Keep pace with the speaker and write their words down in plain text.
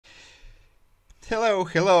Hello,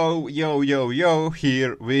 hello, yo, yo, yo,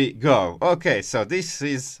 here we go. Okay, so this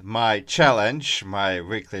is my challenge, my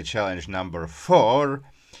weekly challenge number 4,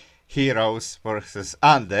 Heroes versus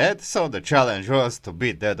Undead. So the challenge was to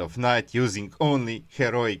beat Dead of Night using only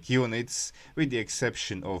heroic units, with the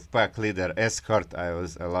exception of pack leader escort. I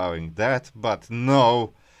was allowing that, but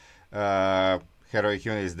no heroic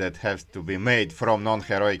units that have to be made from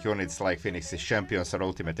non-heroic units like Phoenix's Champions or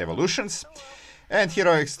Ultimate Evolutions. And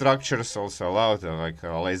heroic structures also allowed, like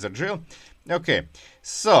a laser drill. Okay,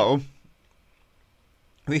 so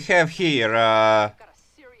we have here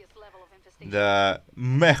the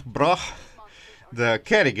Mechbroch, the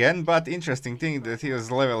Kerrigan, but interesting thing that he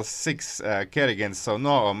was level 6 Kerrigan, so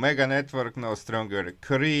no Omega Network, no Stronger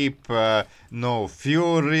Creep, no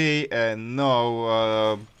Fury, and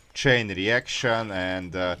no Chain Reaction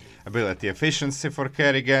and Ability Efficiency for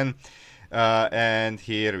Kerrigan. And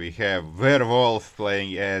here we have Werewolf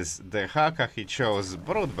playing as the Haka. He chose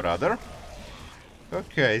Brood Brother.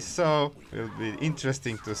 Okay, so it will be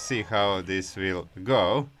interesting to see how this will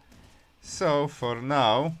go. So for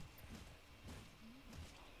now,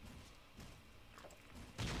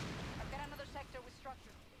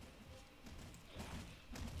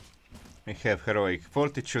 we have Heroic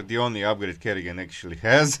Fortitude, the only upgrade Kerrigan actually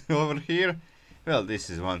has over here. Well, this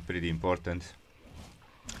is one pretty important.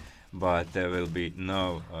 But there will be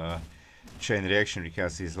no chain reaction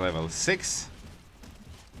because he's level 6.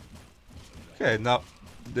 Okay, now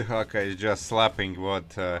the Haka is just slapping what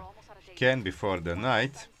he can before the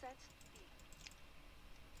night.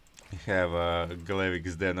 We have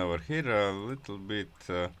Glevik's Den over here, a little bit...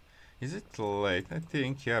 is it late? I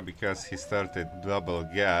think, yeah, because he started double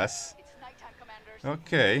gas.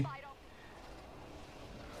 Okay.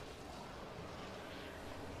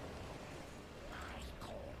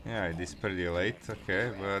 Yeah, it is pretty late,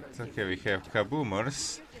 okay, but okay, we have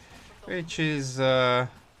Kaboomers, which is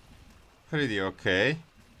pretty okay.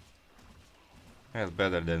 Well,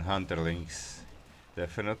 better than Hunterlings,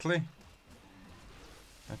 definitely.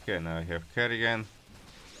 Okay, now we have Kerrigan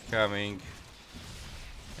coming,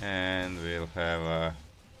 and we'll have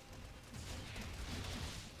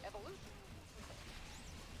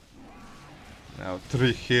now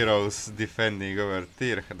 3 heroes defending over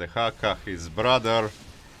here, the Haka, his brother,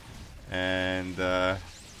 and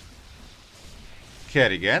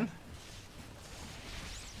Kerrigan.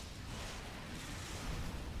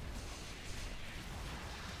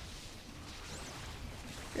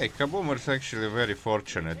 Okay, Kaboomer's actually very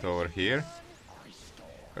fortunate over here.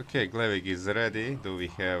 Okay, Glevik is ready. Do we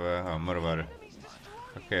have Murvar?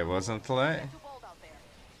 Okay, wasn't late.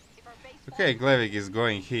 Okay, Glevik is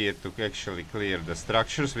going here to actually clear the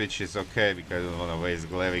structures, which is okay because I don't want to waste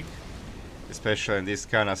Glevik, especially in these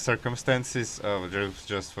kind of circumstances of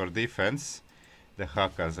just for defense. The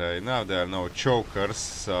Hakas, now there are no chokers,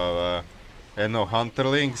 so and no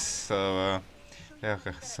hunterlings, so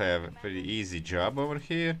Hakas have a pretty easy job over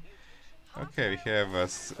here. Okay, we have a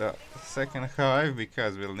second hive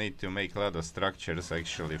because we'll need to make a lot of structures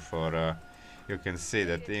actually for you can see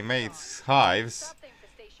that he makes hives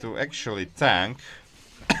to actually tank.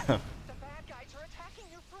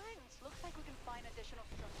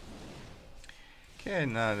 Okay,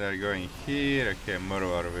 now they're going here. Okay,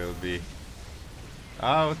 Murvar will be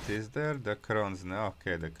out. Is there the Crones now?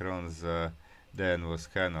 Okay, the Crones then was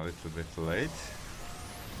kind of a little bit late.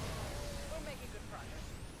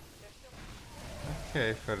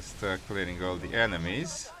 Okay, first clearing all the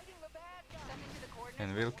enemies.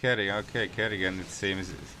 And we'll carry. Okay, Kerrigan, it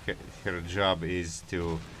seems her job is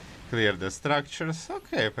to clear the structures.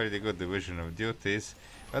 Okay, pretty good division of duties.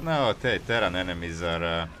 But now Terran enemies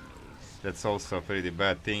are... that's also a pretty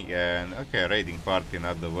bad thing. And okay, raiding party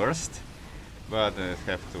not the worst. But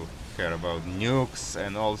have to care about nukes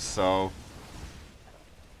and also...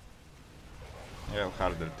 well,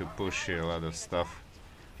 harder to push here, a lot of stuff.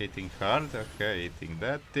 Hitting hard, okay, hitting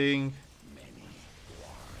that thing.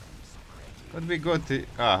 But we got the...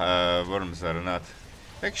 worms are not...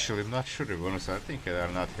 actually, I'm not sure if worms are... I think they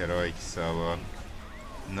are not heroic, so...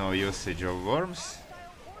 no usage of worms.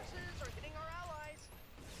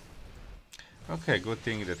 Okay, good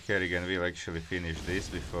thing that Kerrigan will actually finish this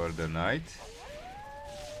before the night.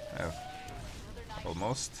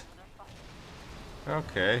 Almost.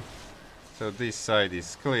 Okay. So this side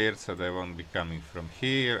is cleared, so they won't be coming from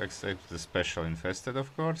here, except the special infested,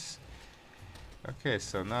 of course. Okay,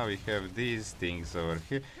 so now we have these things over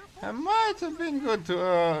here. It might have been good to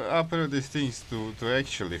upload these things to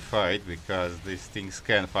actually fight, because these things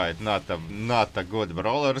can fight. Not a good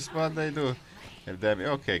brawlers, but they do have them.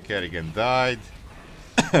 Okay, Kerrigan died.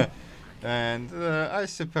 And I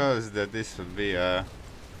suppose that this would be a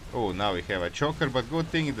Oh, now we have a choker, but good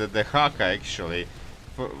thing that the Haka actually...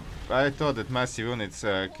 I thought that massive units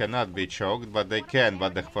cannot be choked, but they can,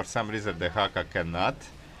 but for some reason the Haka cannot.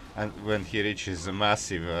 And when he reaches a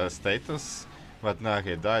massive status. But now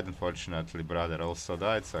he died, unfortunately, brother also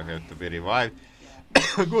died, so I have to be revived.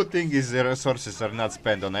 Good thing is the resources are not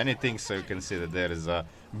spent on anything, so you can see that there is a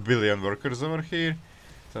billion workers over here.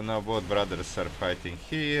 So now both brothers are fighting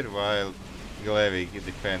here, while Glevig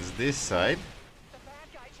defends this side.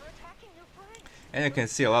 And you can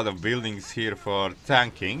see a lot of buildings here for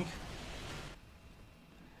tanking.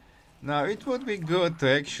 Now it would be good to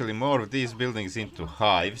actually more of these buildings into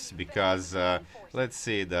hives, because let's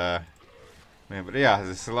see yeah,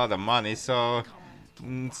 there's a lot of money, so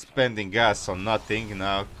spending gas on nothing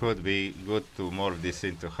now could be good to more of this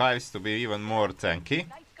into hives to be even more tanky.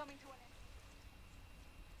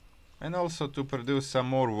 And also to produce some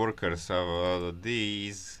more workers of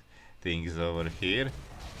these things over here.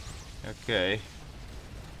 Okay.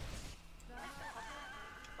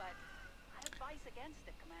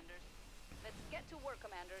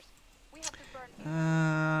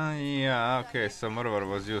 Yeah, okay, so Murvar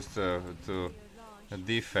was used to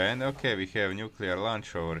defend. Okay, we have nuclear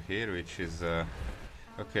launch over here, which is...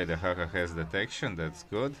 okay, the Haka has detection, that's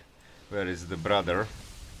good. Where is the brother?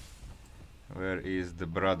 Where is the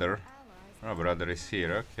brother? Oh, brother is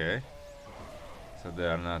here, okay. So they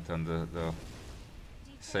are not on the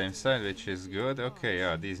same side, which is good. Okay,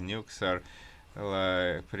 yeah, these nukes are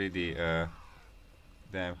pretty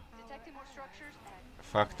damn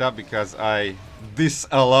fucked up, because I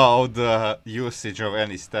disallowed usage of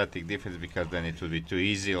any static defense, because then it would be too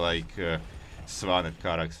easy, like Swan at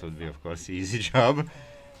Karax would be of course easy job.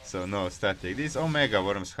 So no static. These Omega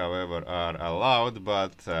Worms however are allowed,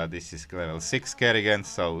 but this is level 6 Kerrigan,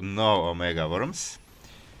 so no Omega Worms.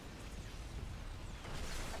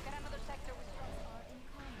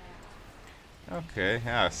 Okay,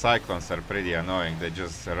 yeah, Cyclones are pretty annoying, they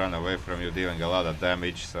just run away from you dealing a lot of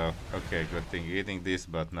damage, so okay, good thing eating this,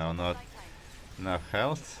 but now not enough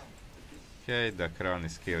health. Okay, the Crown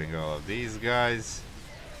is killing all of these guys,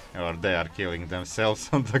 or they are killing themselves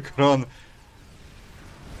on the Crown.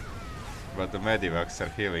 But the Medivacs are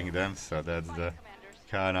healing them, so that's the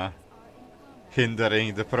kinda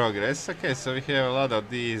hindering the progress. Okay, so we have a lot of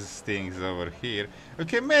these things over here.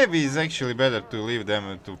 Okay, maybe it's actually better to leave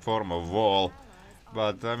them to form a wall.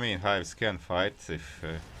 But I mean, hives can fight if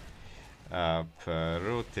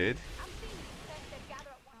uprooted.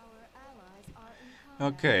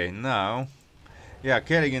 Okay, now... yeah,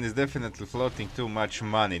 Kerrigan is definitely floating too much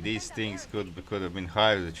money. These things could have been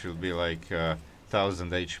hives, which will be like 1000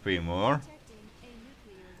 HP more.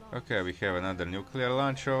 Okay, we have another nuclear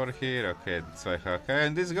launch over here. Okay, that's why Haka.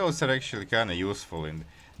 And these ghosts are actually kinda useful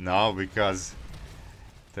now, because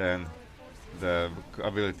then the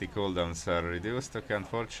ability cooldowns are reduced. Okay,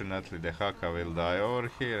 unfortunately the Haka will die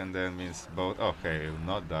over here, and then means both... okay, will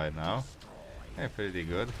not die now. Okay, pretty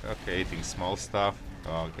good. Okay, eating small stuff.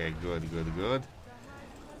 Okay, good.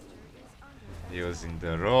 Using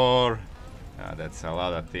the roar. That's a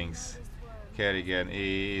lot of things. Kerrigan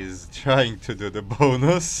is trying to do the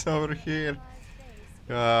bonus over here.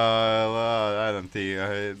 I don't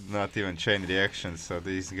think, not even chain reaction, so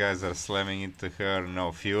these guys are slamming into her,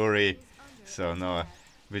 no fury. So no,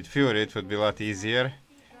 with fury it would be a lot easier.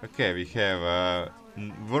 Okay, we have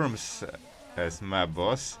worms as map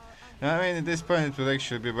boss. I mean, at this point it would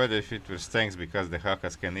actually be better if it was tanks, because the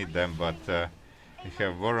Hakas can eat them, but we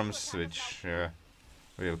have worms which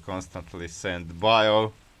will constantly send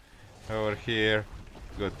bio over here.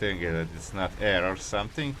 Good thing that it's not air or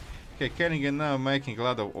something. Okay, Kerrigan now making a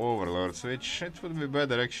lot of overlords, which it would be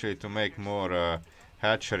better actually to make more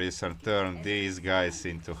hatcheries and turn these guys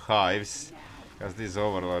into hives, because these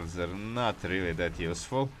overlords are not really that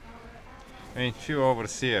useful. I mean, few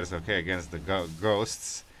overseers, okay, against the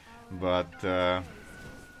ghosts, but I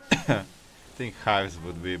think hives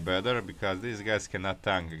would be better, because these guys cannot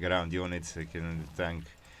tank ground units, they can tank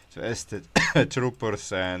vested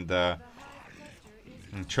troopers and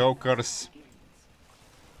chokers.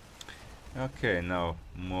 Okay, now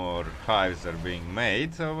more hives are being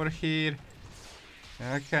made over here.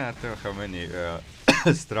 I cannot tell how many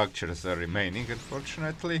structures are remaining,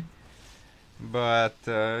 unfortunately, but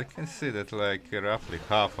I can see that like roughly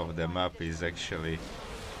half of the map is actually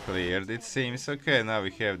cleared, it seems. Okay, now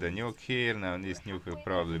we have the nuke here. Now this nuke will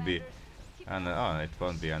probably be oh, it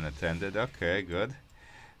won't be unattended. Okay, good.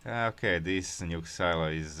 Okay, this nuke silo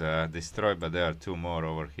is destroyed, but there are two more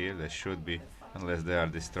over here. They should be, unless they are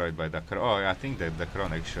destroyed by the Kron. Oh, I think that the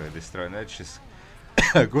Kron actually destroyed it, which is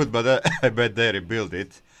good, but I bet they rebuild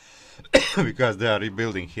it. because they are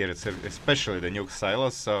rebuilding here, especially the nuke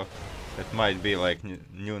silos, so that might be like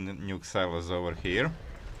new nuke silos over here.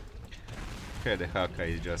 Okay, the Haka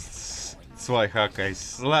is just... Zwei Haka is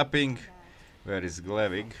slapping. Where is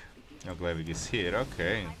Glevig? Oh, Glevig is here,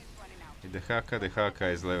 okay. The Haka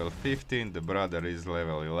is level 15, the brother is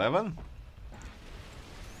level 11.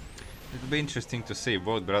 It'll be interesting to see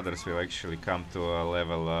both brothers will actually come to a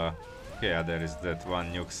level... yeah, there is that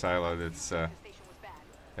one nuke silo that's...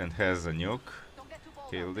 and has a nuke.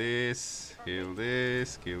 Kill this, kill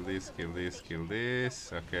this, kill this, kill this, kill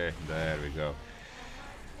this. Okay, there we go.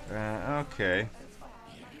 Okay.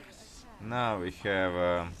 Now we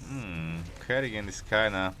have... Kerrigan is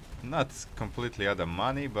kinda not completely out of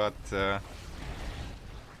money, but...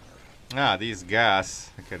 these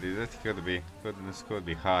gas. Okay, that could be... this could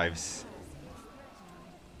be hives.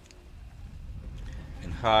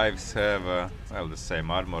 And hives have, well, the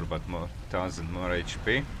same armor, but more 1000 more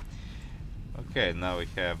HP. Okay, now we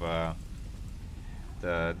have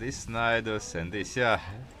this Nidus and this, yeah.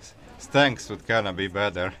 Stanks would kinda be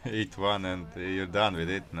better. Eat one and you're done with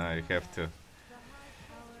it. Now you have to...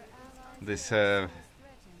 This have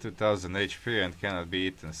 2000 HP and cannot be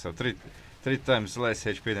eaten. So three times less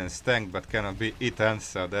HP than Stank, but cannot be eaten,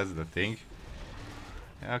 so that's the thing.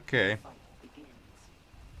 Okay.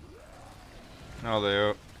 Although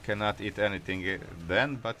you cannot eat anything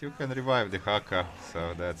then, but you can revive the Haka,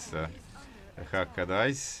 so that's the Haka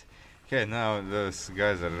dies. Okay, now those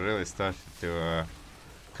guys are really starting to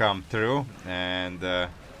come through, and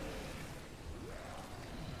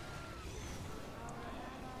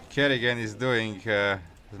Kerrigan is doing as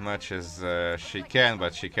much as she can,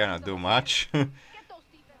 but she cannot do much.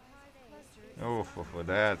 Oh,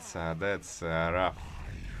 that's rough.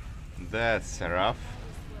 That's rough.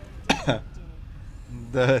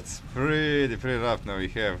 That's pretty rough. Now we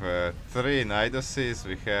have 3 Niduses,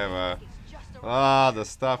 we have a lot of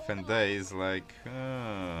stuff, and there is like...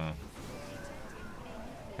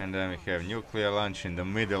 And then we have nuclear launch in the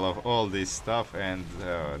middle of all this stuff, and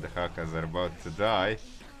the Hakas are about to die.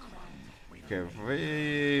 Okay,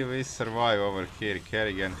 we survive over here.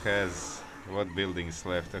 Kerrigan has what buildings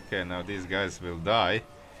left? Okay, now these guys will die,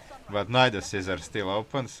 but Niduses are still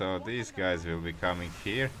open, so these guys will be coming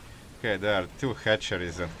here. Okay, there are 2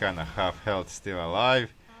 hatcheries and kinda half health still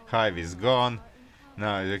alive. Hive is gone.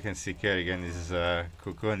 Now you can see Kerrigan is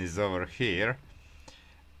cocoon is over here.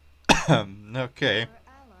 Okay.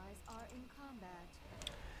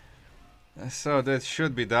 So that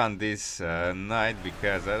should be done this night,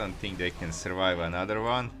 because I don't think they can survive another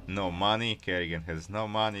one. No money. Kerrigan has no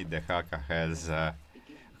money. The Haka has...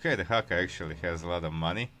 okay, the Haka actually has a lot of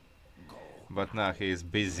money, but now he is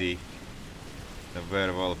busy. The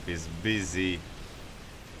werewolf is busy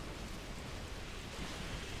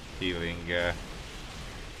healing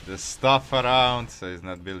the stuff around, so he's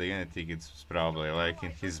not building anything. It's probably like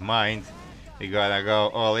in his mind, we gotta go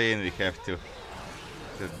all in. We have to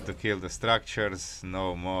kill the structures.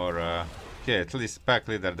 No more. Okay, at least pack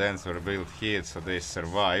leader dens were built here, so they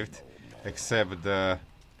survived. Except the...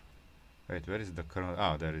 Wait, where is the chrono?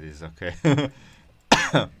 Oh, there it is. Okay.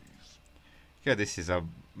 Okay, this is a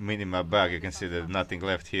minimap bug. You can see there's nothing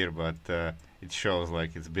left here, but it shows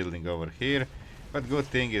like it's building over here. But good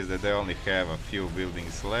thing is that they only have a few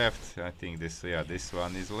buildings left. I think this, yeah, this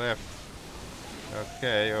one is left.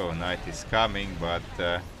 Okay, oh, night is coming, but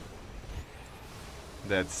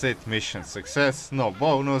that's it. Mission success. No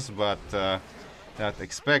bonus, but not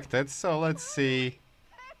expected. So let's see.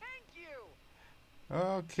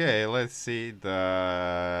 Okay, let's see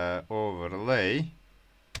the overlay.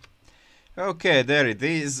 Okay, there it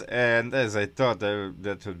is, and as I thought,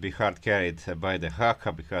 that would be hard carried by the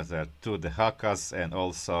Haka, because there are 2 the Hakas and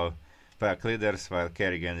also pack leaders, while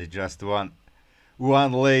Kerrigan is just one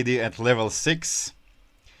lady at level 6.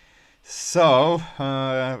 So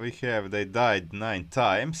they died 9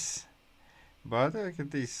 times, but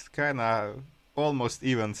this kinda almost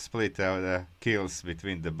even split out the kills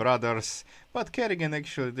between the brothers. But Kerrigan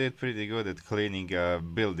actually did pretty good at cleaning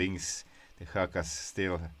buildings. The Hakas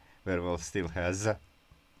still... Werewolf still has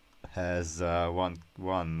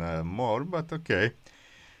one more, but okay.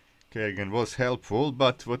 Kerrigan was helpful,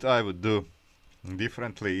 but what I would do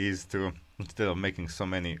differently is to, instead of making so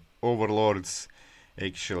many overlords,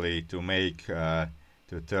 actually to make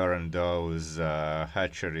to turn those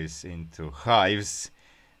hatcheries into hives,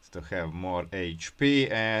 to have more HP,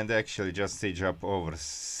 and actually just siege up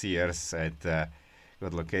overseers at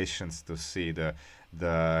good locations to see the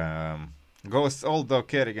ghosts, although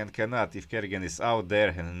Kerrigan cannot. If Kerrigan is out there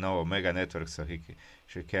and no Omega network, so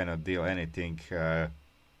she cannot deal anything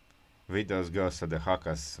videos go, so the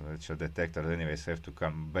hackers, which are detected anyways, have to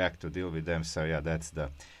come back to deal with them. So yeah, that's the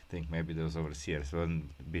thing. Maybe those overseers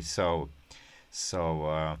wouldn't be so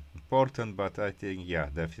important, but I think yeah,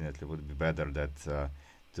 definitely would be better that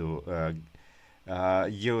to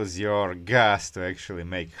use your gas to actually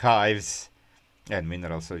make hives and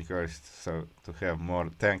minerals, of course, so to have more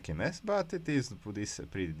tankiness. But it is a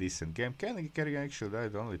pretty decent game. Kerrigan actually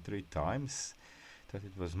died only 3 times. Thought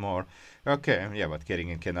it was more. Okay, yeah, but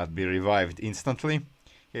Kerrigan cannot be revived instantly.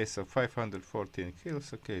 Okay, so 514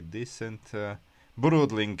 kills. Okay, decent.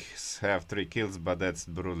 Broodlings have 3 kills, but that's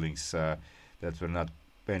Broodlings that were not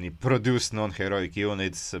any produced non-heroic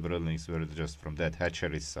units. Broodlings were just from dead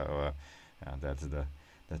hatcheries, so that's the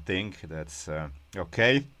thing. That's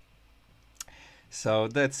okay. So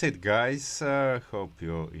that's it, guys. Hope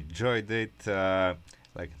you enjoyed it.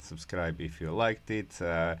 Like and subscribe if you liked it.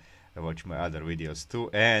 Watch my other videos too,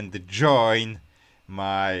 and join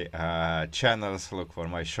my channels. Look for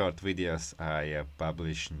my short videos. I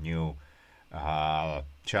publish new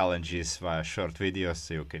challenges via short videos,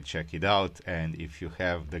 so you can check it out. And if you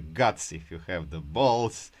have the guts, if you have the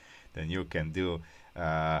balls, then you can do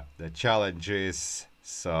the challenges.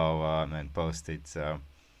 So and post it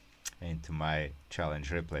into my challenge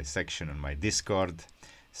replay section on my Discord.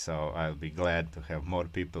 So I'll be glad to have more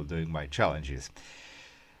people doing my challenges.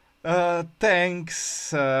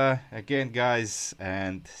 Thanks again, guys,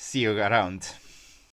 and see you around.